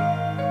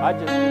I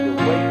just need to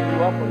wake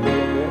you up a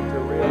little bit to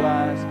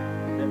realize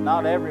that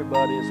not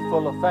everybody is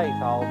full of faith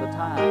all the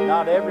time.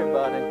 Not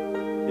everybody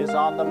is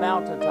on the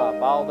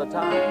mountaintop all the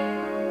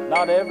time.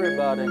 Not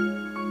everybody,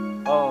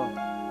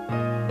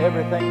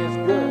 everything is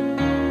good.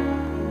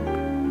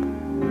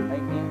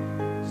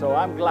 Amen. So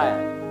I'm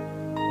glad.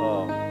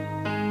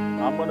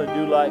 I'm going to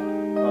do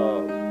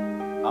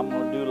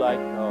like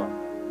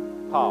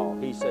Paul.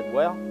 He said,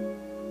 well,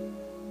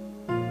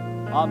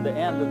 on the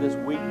end of this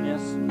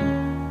weakness,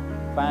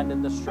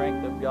 finding the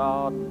strength of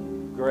God,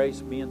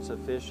 grace being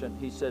sufficient,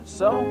 he said,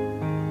 so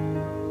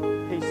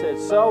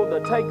the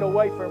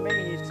takeaway for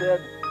me, he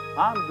said,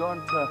 I'm going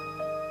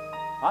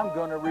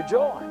to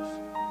rejoice.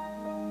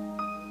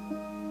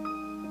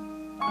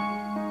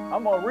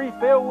 I'm going to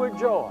refill with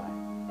joy.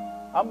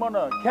 I'm going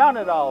to count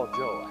it all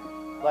joy,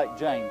 like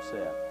James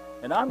said.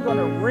 And I'm going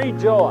to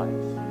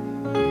rejoice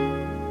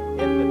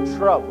in the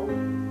trouble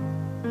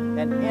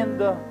and in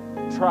the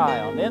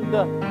trial and in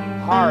the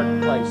hard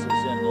places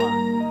in life.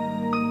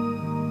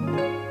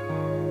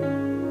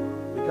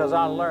 Because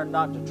I learned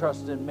not to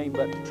trust in me,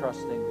 but to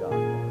trust in God.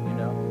 You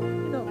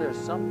know, there's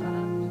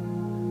sometimes,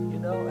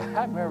 I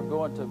remember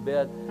going to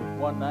bed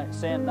one night,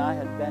 Sam and I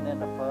had been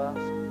in a fuss.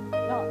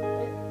 No,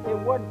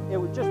 it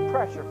was just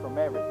pressure from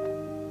everything.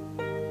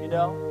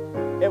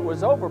 It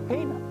was over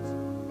peanuts.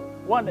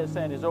 One that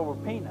said it's over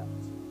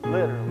peanuts,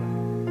 literally.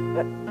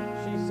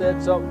 She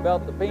said something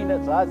about the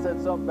peanuts. I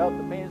said something about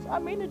the peanuts. I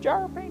mean a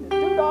jar of peanuts,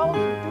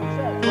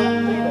 $2.02 for a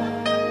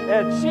peanut.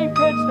 And she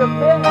pitched a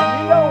fit,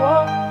 and you know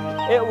what?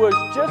 It was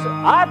just,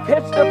 I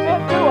pitched a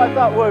fit too. I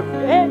thought, well,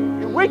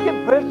 we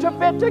can pitch a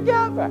fit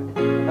together.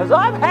 Because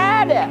I've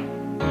had it.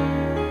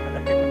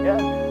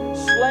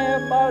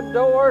 Slammed my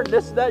door,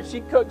 this and that.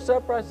 She cooked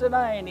supper. I said,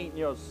 I ain't eating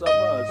your supper.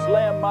 I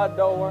slammed my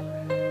door,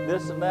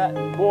 this and that.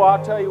 And boy,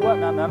 I'll tell you what,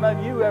 now none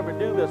of you ever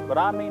do this, but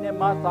I mean in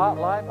my thought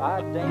life,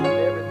 I damned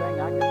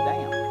everything I could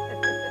damn.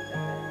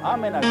 I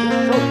mean, I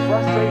get so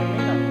frustrated.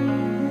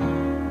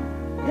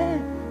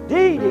 Amen.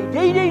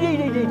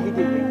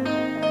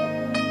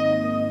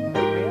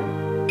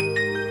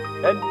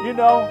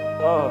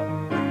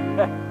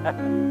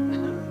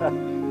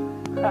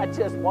 And I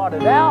just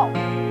wanted out.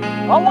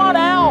 I want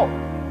out.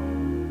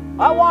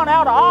 I want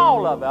out of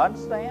all of it,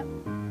 understand?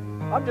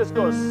 I'm just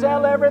going to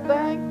sell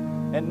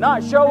everything and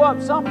not show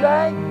up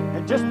someday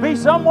and just be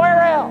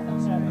somewhere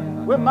else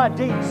with my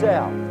deep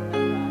self.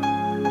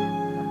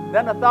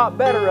 Then I thought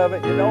better of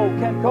it. Old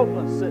Ken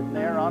Copeland's sitting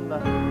there on the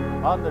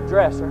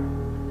dresser,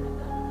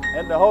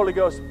 and the Holy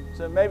Ghost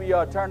said, maybe you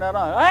ought to turn that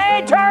on. I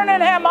ain't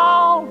turning him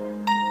on.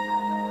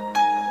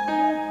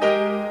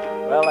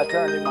 Well, I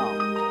turned him on.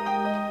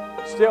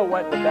 Still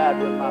went to bed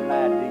with my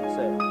mad deep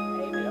self.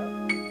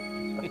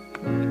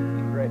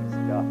 Praise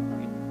God.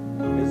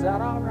 Is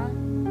that all right?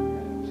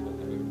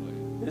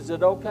 Is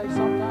it okay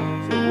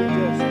sometimes? So we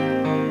just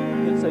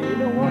can say, you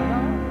know what?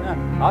 Now,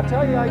 I'll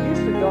tell you, I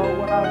used to go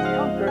when I was a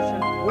young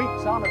Christian,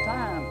 weeks on a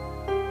time,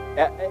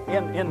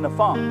 in the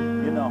funk,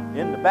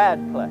 in the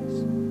bad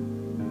place.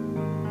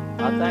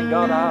 I thank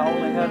God I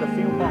only had a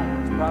few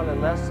moments, probably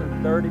less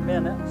than 30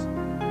 minutes.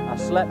 I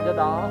slept it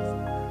off.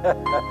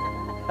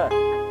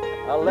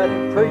 I let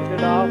him preach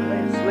it off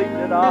me, sleep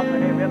it off,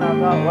 and then I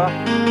thought, well,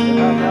 if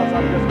nothing else,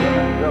 I'm just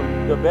going to,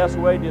 the best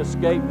way to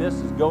escape this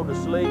is go to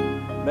sleep.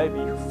 Maybe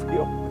you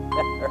feel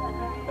better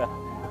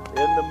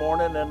in the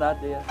morning than I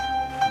did.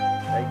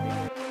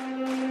 Amen.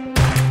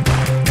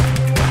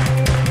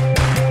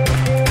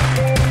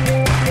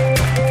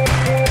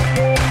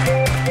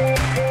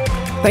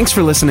 Thanks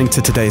for listening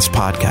to today's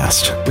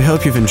podcast. We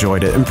hope you've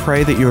enjoyed it and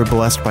pray that you are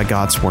blessed by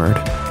God's Word.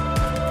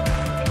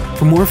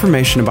 For more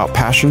information about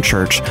Passion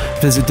Church,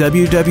 visit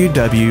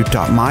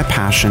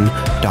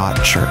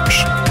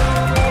www.mypassion.church.